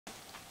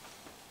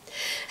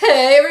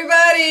Hey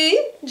everybody,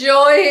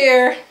 Joy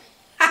here.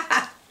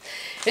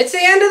 It's the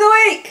end of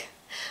the week.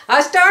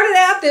 I started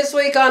out this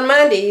week on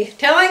Monday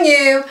telling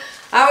you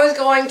I was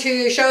going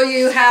to show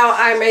you how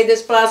I made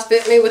this blouse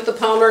fit me with the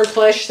Palmer and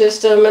Pletsch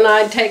system, and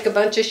I'd take a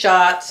bunch of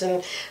shots,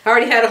 and I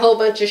already had a whole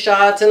bunch of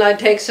shots, and I'd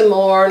take some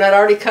more, and I'd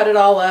already cut it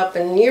all up,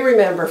 and you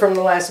remember from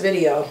the last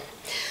video.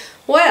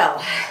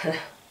 Well,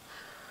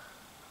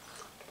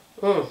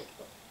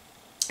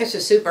 this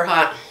is super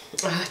hot.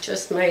 I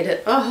just made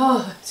it.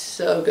 Oh, it's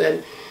so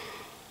good.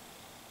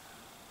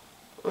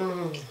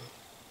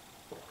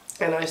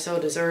 And I so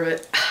deserve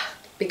it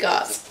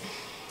because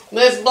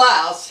this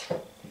blouse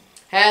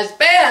has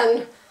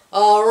been a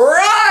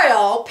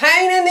royal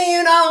pain in the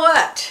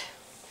you-know-what.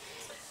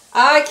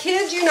 I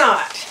kid you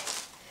not.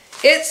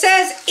 It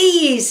says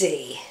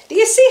easy. Do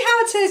you see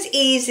how it says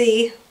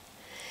easy?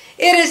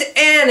 It is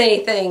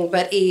anything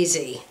but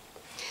easy.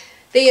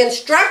 The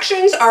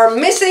instructions are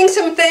missing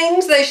some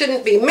things they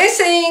shouldn't be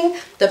missing.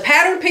 The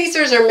pattern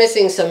pieces are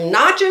missing some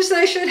notches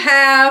they should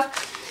have.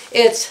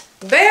 It's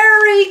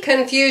very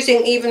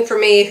confusing even for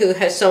me who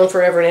has sewn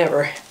forever and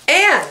ever.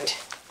 And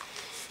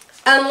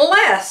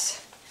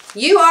unless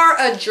you are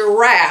a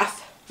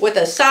giraffe with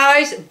a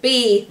size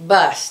B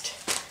bust,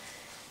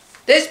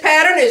 this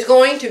pattern is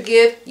going to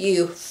give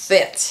you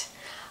fits.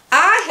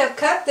 I have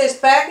cut this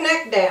back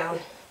neck down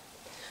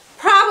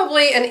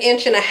probably 1.5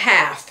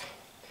 inches.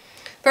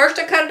 First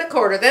I cut it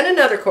 1/4, then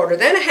another 1/4,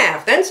 then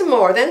 1/2, then some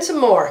more, then some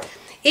more.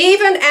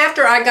 Even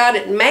after I got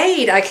it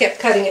made, I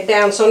kept cutting it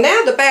down. So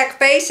now the back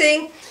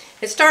facing,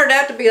 it started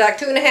out to be like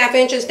 2.5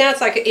 inches. Now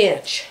it's like 1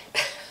 inch.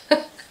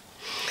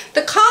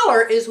 The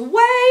collar is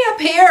way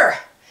up here.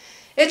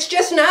 It's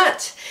just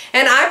nuts.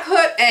 And I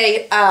put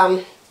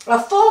a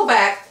full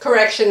back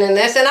correction in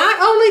this, and I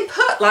only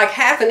put like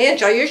 1/2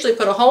 inch. I usually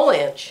put a whole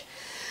inch.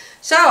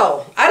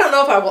 So I don't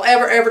know if I will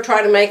ever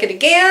try to make it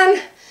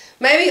again.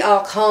 Maybe I'll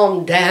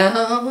calm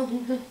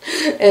down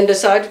and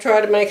decide to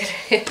try to make it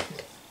again.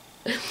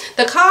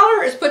 The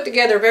collar is put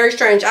together very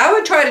strange. I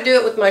would try to do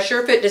it with my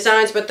Sure Fit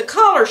designs, but the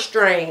collar's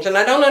strange, and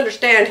I don't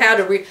understand how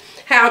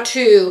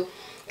to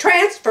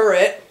transfer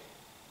it.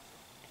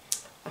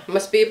 I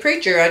must be a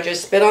preacher. I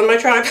just spit on my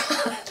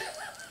tripod.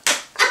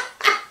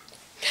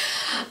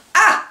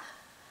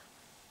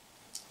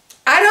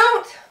 I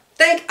don't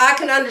think I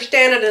can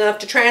understand it enough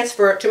to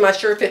transfer it to my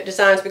Sure Fit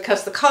designs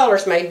because the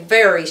collar's made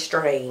very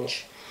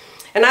strange.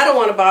 And I don't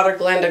want to bother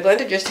Glenda.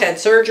 Glenda just had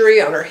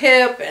surgery on her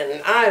hip, and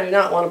I do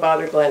not want to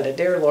bother Glenda.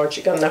 Dear Lord,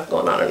 she's got enough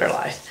going on in her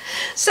life.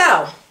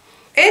 So,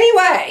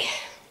 anyway,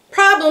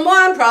 problem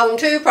 1, problem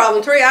 2,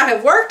 problem 3. I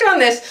have worked on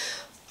this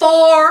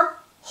 4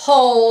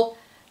 whole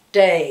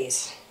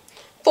days.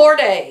 4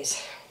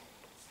 days.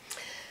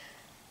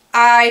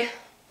 Of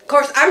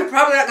course, I'm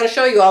probably not going to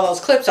show you all those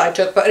clips I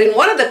took, but in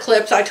one of the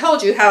clips, I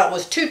told you how it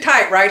was too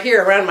tight right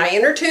here around my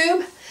inner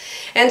tube.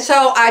 And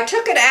so I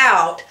took it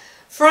out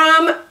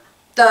from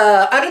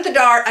under the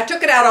dart. I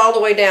took it out all the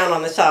way down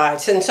on the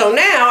sides, and so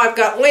now I've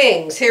got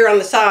wings here on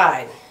the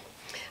side.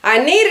 I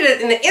needed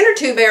it in the inner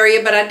tube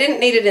area, but I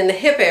didn't need it in the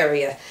hip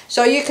area.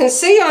 So you can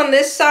see on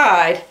this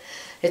side,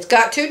 it's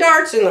got 2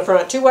 darts in the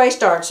front, 2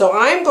 waist darts. So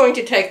I'm going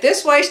to take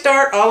this waist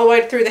dart all the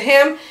way through the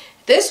hem,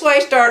 this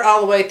waist dart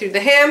all the way through the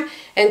hem,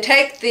 and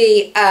take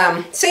the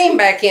seam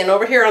back in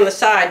over here on the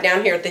side,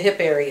 down here at the hip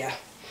area.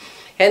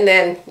 And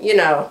then, you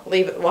know,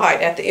 leave it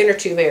wide at the inner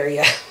tube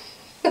area.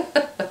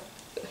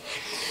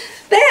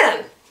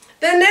 Then,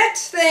 the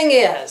next thing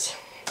is,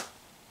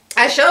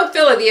 I showed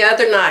Philly the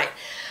other night.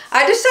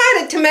 I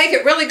decided to make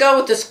it really go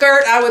with the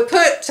skirt. I would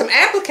put some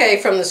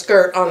applique from the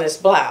skirt on this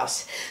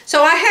blouse.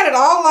 So I had it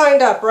all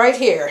lined up right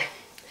here.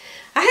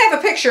 I have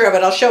a picture of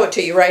it. I'll show it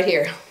to you right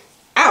here.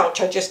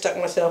 Ouch, I just stuck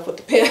myself with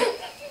the pen.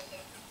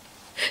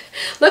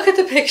 Look at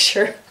the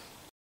picture.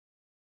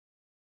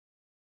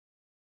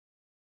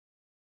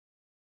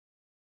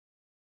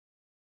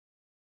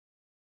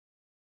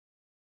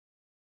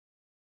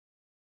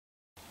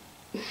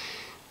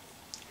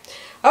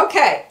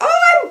 Okay. Oh,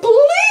 I'm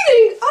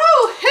bleeding.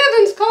 Oh,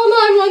 heavens, call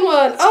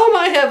 911. Oh,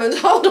 my heavens,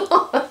 hold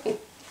on.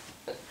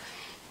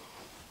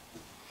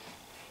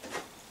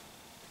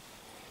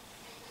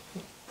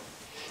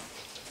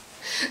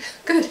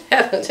 Good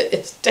heavens, it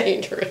is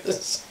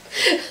dangerous.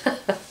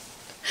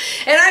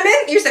 And I'm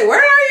in, you say, where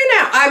are you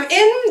now? I'm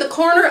in the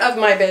corner of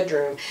my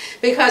bedroom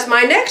because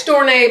my next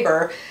door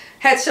neighbor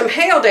had some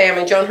hail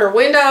damage on her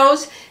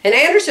windows, and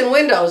Anderson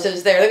Windows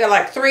is there. They got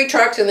like 3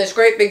 trucks in this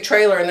great big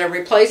trailer, and they're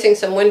replacing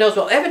some windows.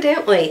 Well,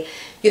 evidently,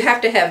 you have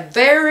to have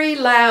very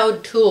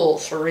loud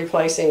tools for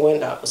replacing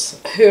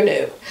windows. Who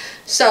knew?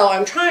 So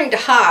I'm trying to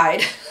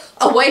hide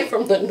away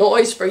from the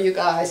noise for you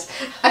guys.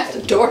 I have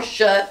the door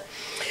shut.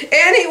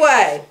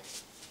 Anyway,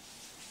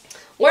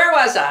 where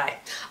was I?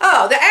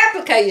 Oh, the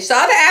applique. You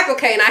saw the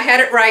applique, and I had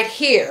it right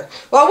here.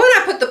 Well, when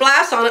I put the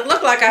blouse on, it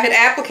looked like I had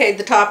appliqued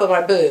the top of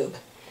my boob.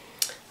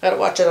 Gotta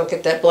watch I don't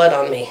get that blood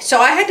on me. So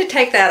I had to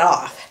take that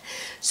off.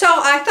 So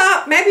I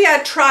thought maybe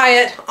I'd try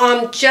it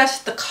on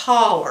just the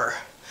collar.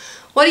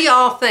 What do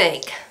y'all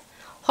think?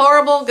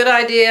 Horrible? Good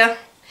idea?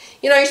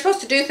 You know, you're supposed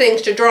to do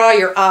things to draw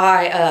your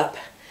eye up.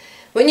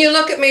 When you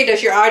look at me,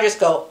 does your eye just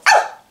go,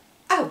 oh,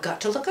 I've got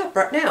to look up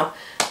right now?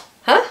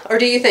 Huh? Or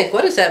do you think,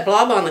 what is that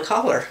blob on the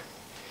collar?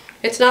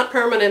 It's not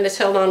permanent, it's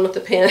held on with the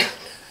pin.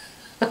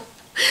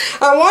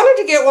 I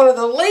wanted to get one of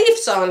the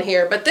leaves on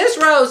here, but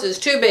this rose is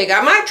too big.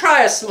 I might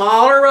try a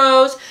smaller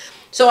rose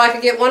so I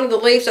could get one of the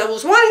leaves. I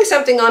was wanting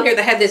something on here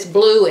that had this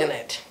blue in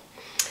it.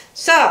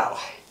 So,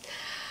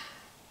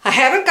 I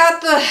haven't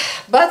got the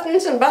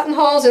buttons and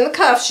buttonholes in the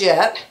cuffs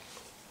yet.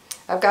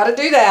 I've got to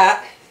do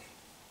that.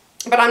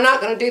 But I'm not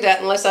going to do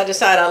that unless I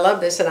decide I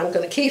love this and I'm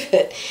going to keep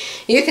it.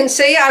 You can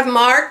see I've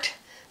marked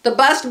the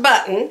bust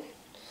button.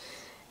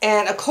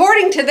 And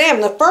according to them,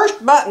 the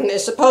first button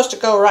is supposed to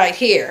go right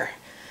here.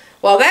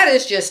 Well, that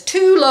is just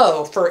too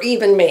low for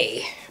even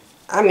me.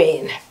 I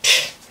mean,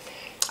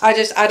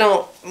 I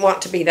don't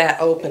want to be that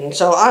open.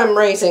 So I'm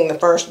raising the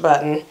first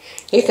button.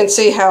 You can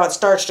see how it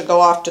starts to go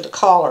off to the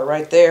collar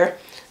right there.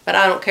 But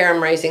I don't care,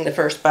 I'm raising the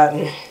first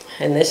button.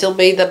 And this will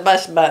be the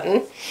bust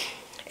button.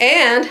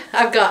 And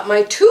I've got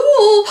my tool.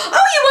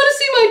 Oh, you want to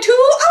see my tool?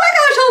 Oh my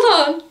gosh,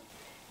 hold on.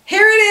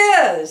 Here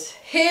it is.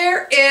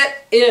 Here it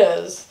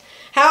is.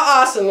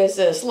 How awesome is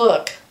this?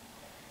 Look.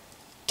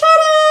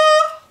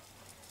 Ta-da!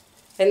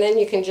 And then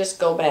you can just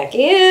go back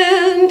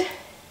in.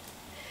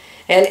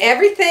 And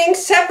everything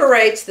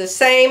separates the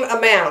same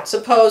amount,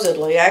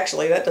 supposedly.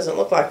 Actually, that doesn't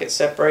look like it's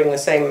separating the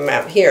same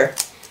amount here.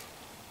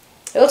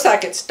 It looks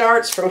like it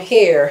starts from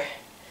here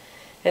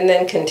and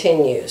then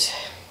continues.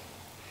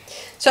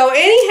 So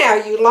anyhow,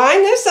 you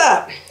line this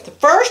up. The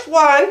first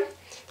one,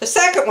 the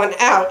second one,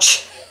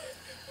 ouch.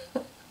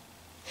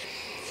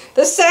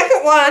 The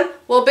second one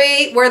will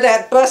be where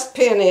that bust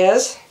pin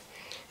is.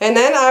 And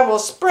then I will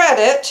spread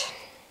it.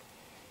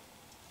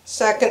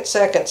 Second,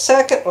 second,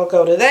 second will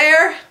go to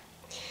there.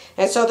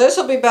 And so this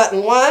will be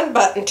button 1,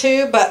 button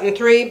 2, button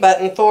 3,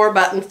 button 4,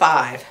 button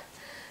 5.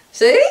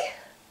 See?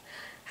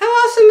 How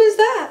awesome is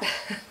that?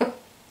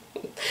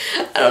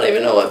 I don't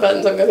even know what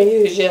buttons I'm going to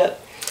use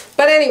yet.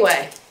 But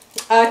anyway,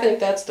 I think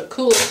that's the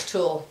coolest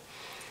tool.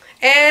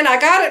 And I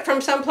got it from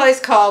some place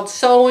called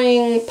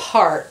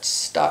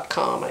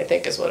sewingparts.com, I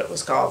think is what it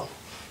was called.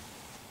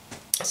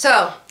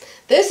 So,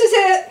 this is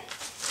it.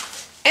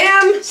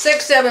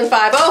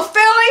 M6750.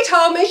 Philly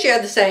told me she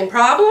had the same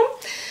problem.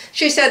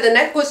 She said the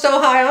neck was so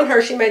high on her.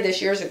 She made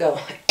this years ago.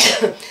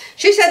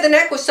 She said the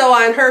neck was so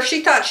high on her,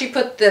 she thought she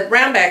put the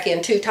round back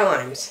in 2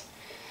 times.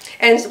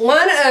 And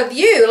one of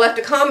you left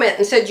a comment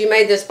and said you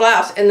made this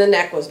blouse and the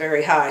neck was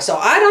very high. So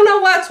I don't know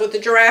what's with the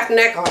giraffe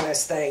neck on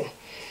this thing.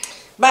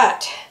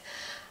 But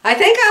I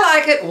think I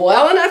like it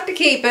well enough to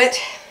keep it.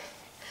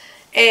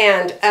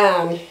 And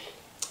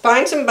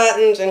find some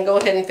buttons and go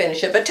ahead and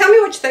finish it. But tell me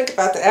what you think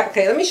about the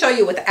applique. Let me show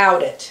you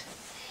without it.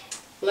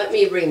 Let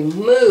me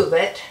remove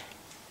it.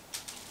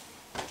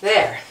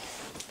 There.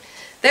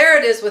 There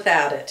it is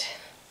without it.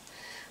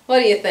 What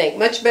do you think?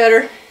 Much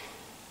better?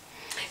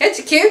 It's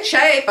a cute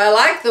shape. I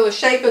like the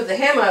shape of the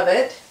hem of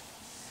it.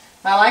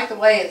 I like the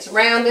way it's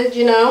rounded,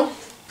 you know.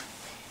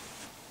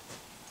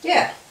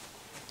 Yeah.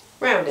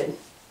 Rounded.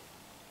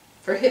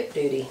 For hip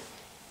duty.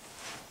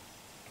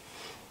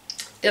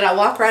 Did I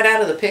walk right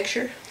out of the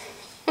picture?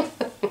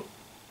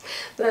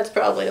 That's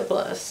probably a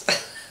plus.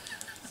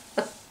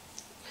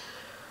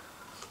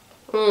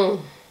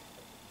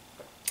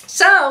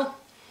 So,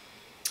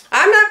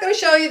 I'm not going to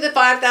show you the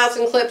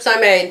 5,000 clips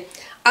I made.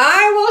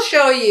 I will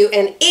show you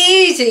an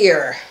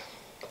easier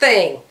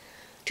thing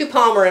to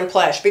Palmer and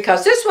Pletsch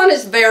because this one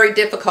is very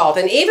difficult.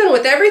 And even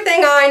with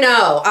everything I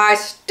know, I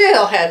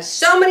still had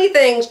so many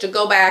things to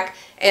go back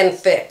and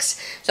fix.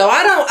 So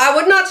I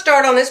would not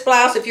start on this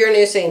blouse if you're a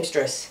new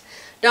seamstress.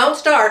 Don't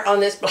start on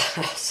this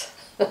blouse.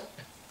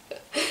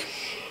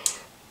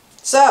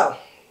 So,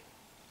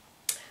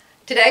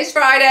 today's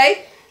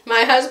Friday.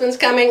 My husband's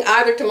coming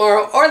either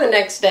tomorrow or the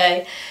next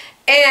day.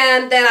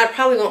 And then I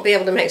probably won't be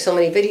able to make so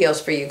many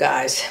videos for you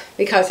guys.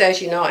 Because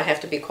as you know, I have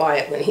to be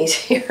quiet when he's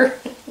here.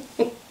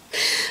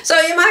 So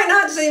you might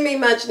not see me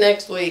much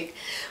next week.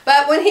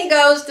 But when he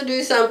goes to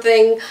do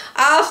something,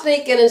 I'll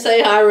sneak in and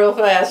say hi real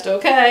fast,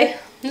 okay?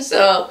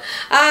 So,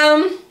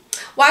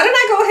 why don't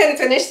I go ahead and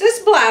finish this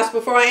blouse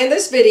before I end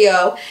this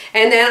video.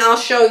 And then I'll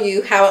show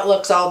you how it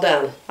looks all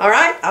done.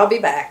 Alright? I'll be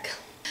back.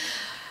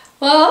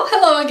 Well,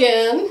 hello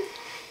again.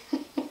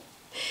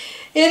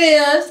 It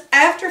is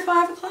after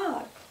 5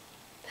 o'clock.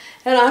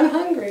 And I'm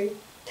hungry.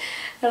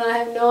 And I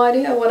have no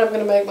idea what I'm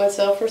going to make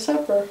myself for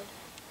supper.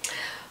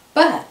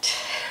 But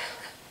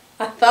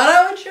I thought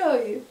I would show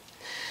you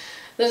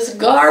this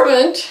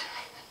garment.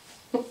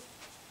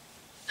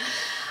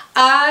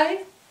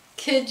 I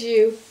kid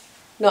you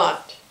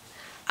not.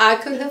 I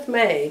could have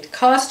made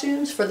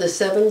costumes for the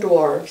 7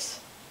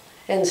 dwarfs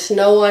and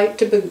Snow White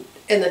to boot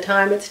in the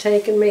time it's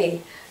taken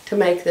me to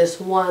make this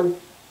one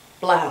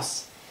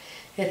blouse.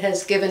 It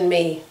has given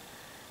me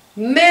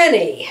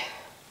many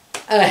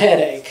a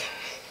headache.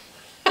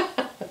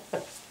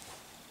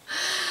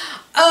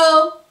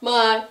 Oh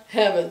my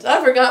heavens.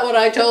 I forgot what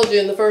I told you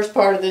in the first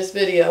part of this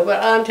video,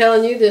 but I'm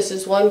telling you this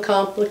is one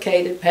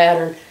complicated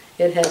pattern.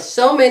 It has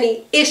so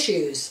many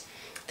issues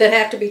that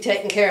have to be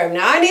taken care of.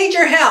 Now I need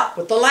your help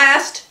with the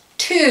last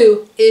 2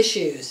 two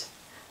issues,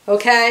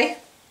 okay?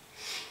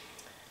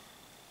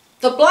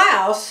 The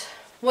blouse,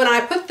 when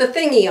I put the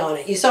thingy on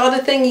it, you saw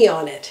the thingy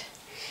on it,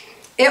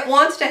 it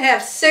wants to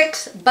have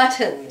 6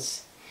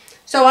 buttons.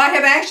 So I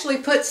have actually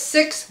put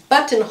 6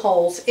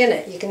 buttonholes in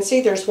it. You can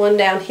see there's one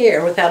down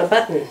here without a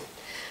button.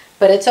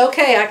 But it's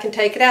okay, I can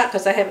take it out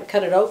because I haven't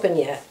cut it open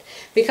yet.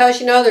 Because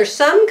you know there's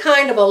some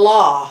kind of a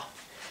law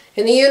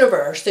in the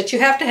universe that you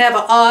have to have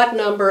an odd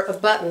number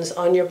of buttons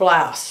on your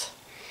blouse.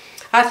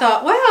 I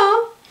thought,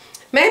 well,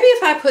 maybe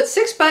if I put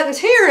 6 buttons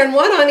here and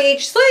 1 on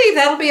each sleeve,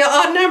 that'll be an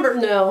odd number.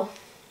 No,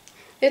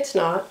 it's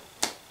not.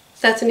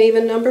 That's an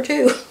even number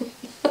too.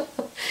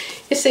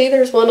 You see,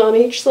 there's 1 on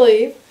each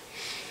sleeve.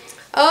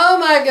 Oh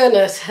my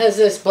goodness, has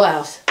this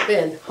blouse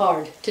been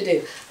hard to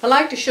do. I'd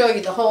like to show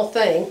you the whole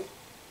thing,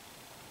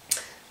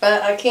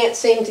 but I can't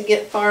seem to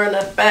get far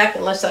enough back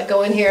unless I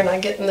go in here and I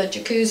get in the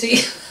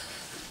jacuzzi.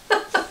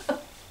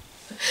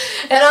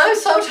 And I'm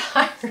so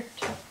tired.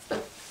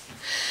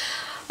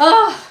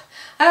 Oh,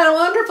 I had a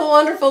wonderful,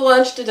 wonderful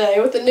lunch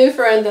today with a new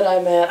friend that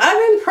I met. I've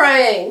been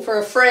praying for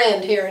a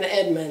friend here in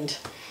Edmond.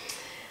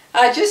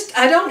 I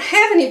don't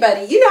have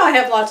anybody. You know I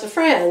have lots of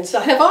friends.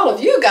 I have all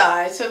of you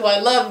guys who I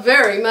love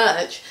very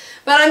much.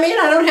 But I mean,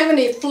 I don't have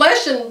any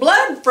flesh and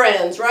blood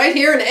friends right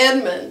here in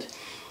Edmond.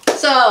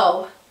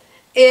 So,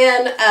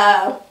 in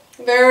a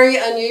very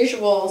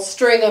unusual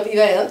string of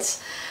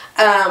events,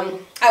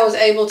 I was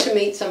able to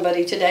meet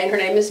somebody today, and her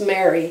name is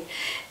Mary.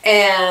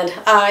 And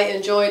I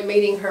enjoyed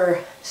meeting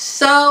her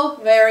so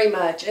very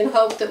much and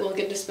hope that we'll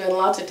get to spend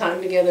lots of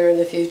time together in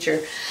the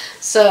future.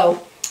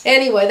 So,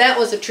 anyway, that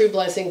was a true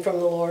blessing from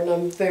the Lord, and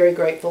I'm very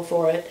grateful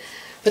for it.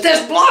 But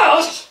this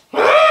blouse,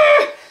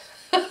 I'd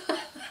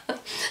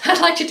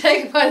like to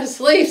take it by the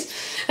sleeves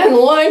and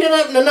wind it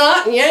up in a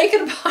knot and yank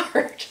it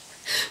apart.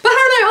 But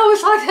aren't I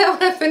always like that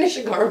when I finish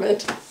a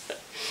garment?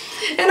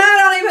 And I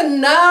don't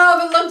even know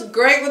if it looks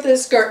great with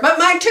this skirt. But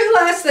my 2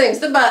 last things,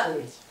 the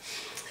buttons.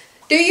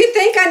 Do you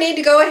think I need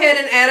to go ahead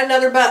and add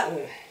another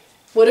button?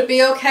 Would it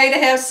be okay to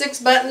have 6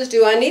 buttons?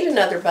 Do I need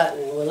another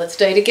button? Will it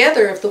stay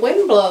together if the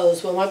wind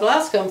blows? Will my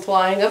blouse come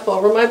flying up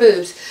over my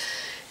boobs?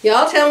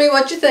 Y'all tell me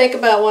what you think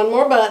about 1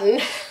 more button.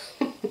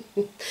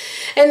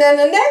 And then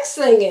the next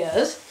thing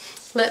is,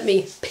 let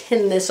me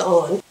pin this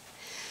on.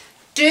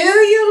 Do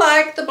you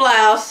like the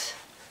blouse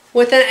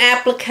with an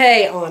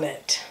applique on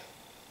it?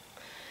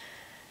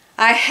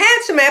 I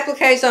had some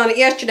appliques on it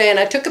yesterday and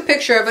I took a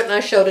picture of it and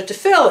I showed it to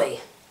Philly.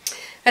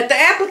 At the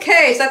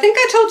appliques, I think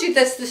I told you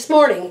this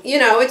morning. You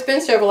know, it's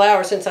been several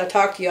hours since I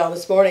talked to y'all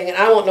this morning, and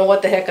I won't know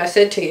what the heck I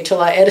said to you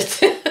till I edit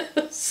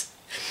this.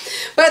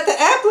 But the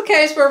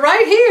appliques were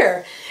right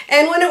here.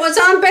 And when it was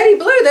on Betty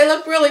Blue, they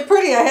looked really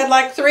pretty. I had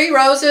like 3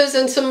 roses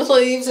and some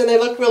sleeves, and they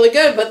looked really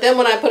good. But then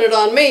when I put it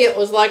on me, it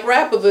was like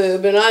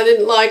wrap-a-boob, and I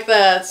didn't like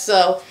that.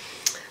 So,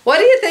 what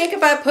do you think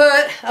if I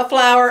put a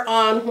flower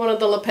on one of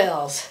the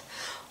lapels?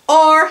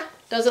 Or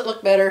does it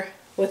look better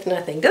with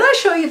nothing? Did I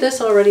show you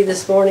this already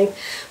this morning?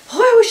 Boy,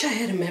 I wish I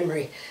had a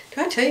memory.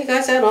 Do I tell you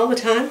guys that all the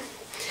time?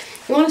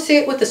 You want to see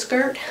it with the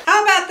skirt?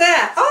 How about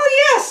that?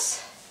 Oh,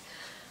 yes.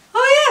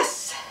 Oh,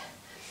 yes.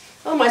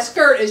 Oh, my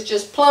skirt is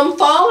just plumb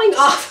falling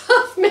off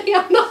of me.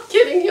 I'm not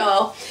kidding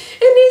y'all.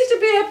 It needs to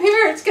be up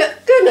here. It's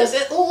got, goodness,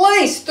 at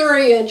least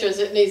 3 inches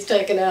it needs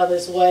taken out of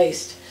this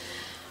waist.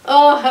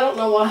 Oh, I don't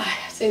know why.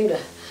 I seem to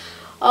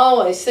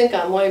always think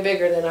I'm way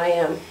bigger than I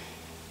am.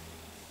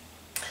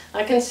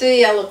 I can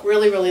see I look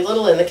really, really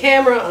little in the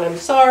camera. I'm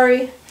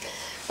sorry.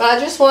 But I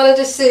just wanted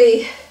to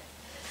see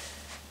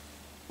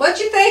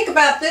what you think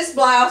about this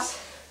blouse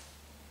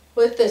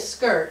with this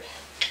skirt.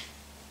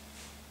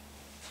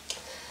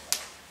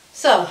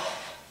 So,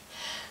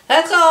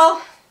 that's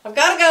all. I've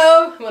got to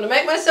go. I'm going to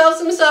make myself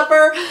some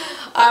supper.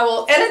 I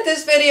will edit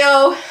this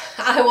video.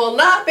 I will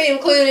not be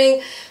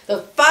including the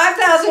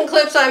 5,000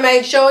 clips I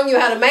made showing you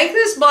how to make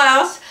this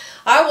blouse.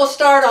 I will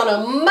start on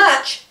a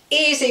much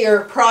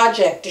easier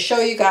project to show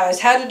you guys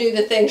how to do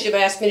the things you've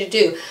asked me to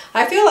do.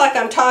 I feel like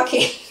I'm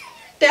talking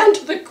down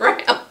to the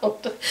ground.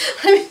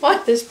 Let me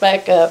wind this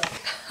back up.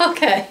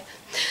 Okay.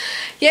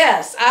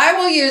 Yes, I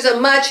will use a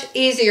much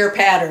easier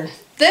pattern.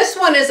 This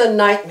one is a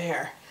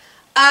nightmare.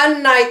 A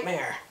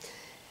nightmare.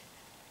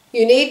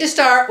 You need to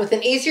start with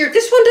an easier,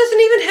 this one doesn't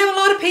even have a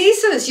lot of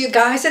pieces, you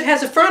guys. It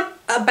has a front,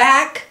 a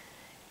back,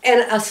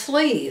 and a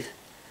sleeve.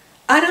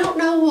 I don't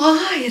know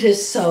why it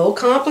is so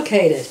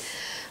complicated.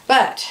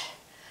 But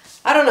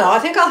I don't know. I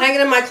think I'll hang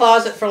it in my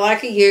closet for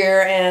like a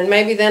year and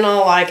maybe then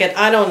I'll like it.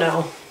 I don't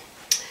know.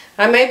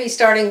 I may be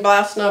starting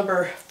blouse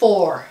number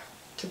 4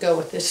 to go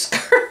with this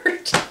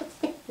skirt.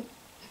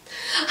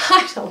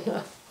 I don't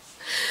know.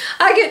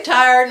 I get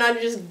tired and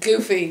I'm just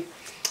goofy.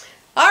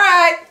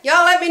 Alright,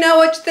 y'all let me know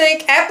what you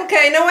think.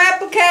 Applique, no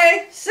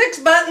applique? 6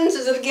 buttons,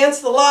 is it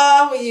against the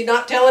law? Will you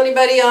not tell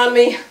anybody on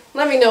me?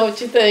 Let me know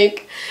what you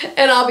think.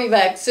 And I'll be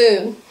back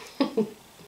soon.